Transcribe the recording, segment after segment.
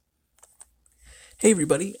Hey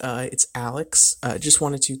everybody, it's Alex. Just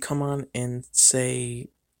wanted to come on and say,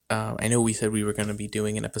 I know we said we were going to be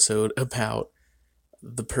doing an episode about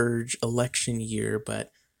the Purge election year,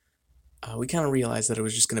 but we kind of realized that it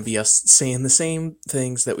was just going to be us saying the same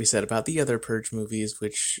things that we said about the other Purge movies,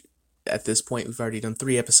 which at this point we've already done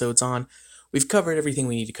 3 episodes on. We've covered everything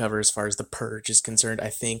we need to cover as far as the Purge is concerned, I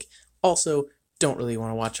think. Also, don't really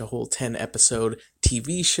want to watch a whole 10 episode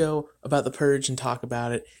TV show about the Purge and talk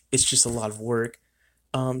about it. It's just a lot of work.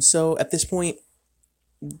 So at this point,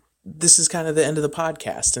 this is kind of the end of the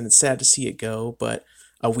podcast, and it's sad to see it go. But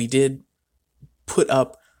we did put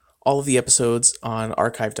up all of the episodes on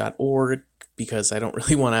archive.org because I don't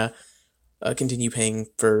really want to continue paying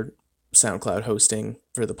for SoundCloud hosting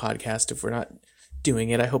for the podcast if we're not doing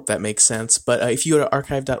it. I hope that makes sense. But if you go to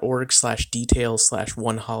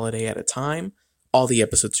archive.org/details/one holiday at a time, all the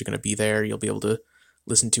episodes are going to be there. You'll be able to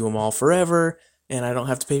listen to them all forever, and I don't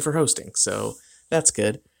have to pay for hosting. So that's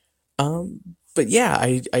good. But yeah,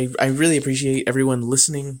 I really appreciate everyone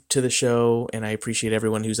listening to the show, and I appreciate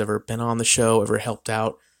everyone who's ever been on the show, ever helped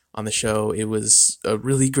out on the show. It was a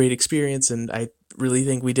really great experience, and I really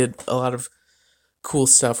think we did a lot of cool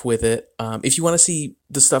stuff with it. If you want to see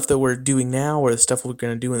the stuff that we're doing now or the stuff we're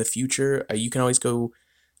going to do in the future, you can always go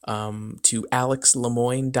to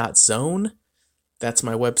alexlemoyne.zone. That's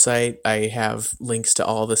my website. I have links to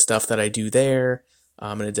all the stuff that I do there.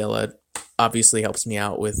 And Adela obviously helps me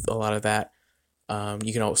out with a lot of that.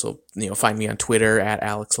 You can also, find me on Twitter at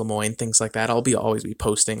Alex Lemoyne, things like that. I'll always be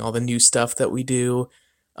posting all the new stuff that we do.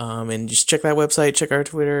 And just check that website, check our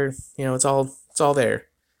Twitter. It's all there.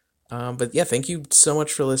 But yeah, thank you so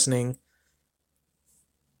much for listening.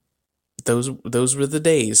 Those were the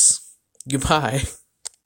days. Goodbye.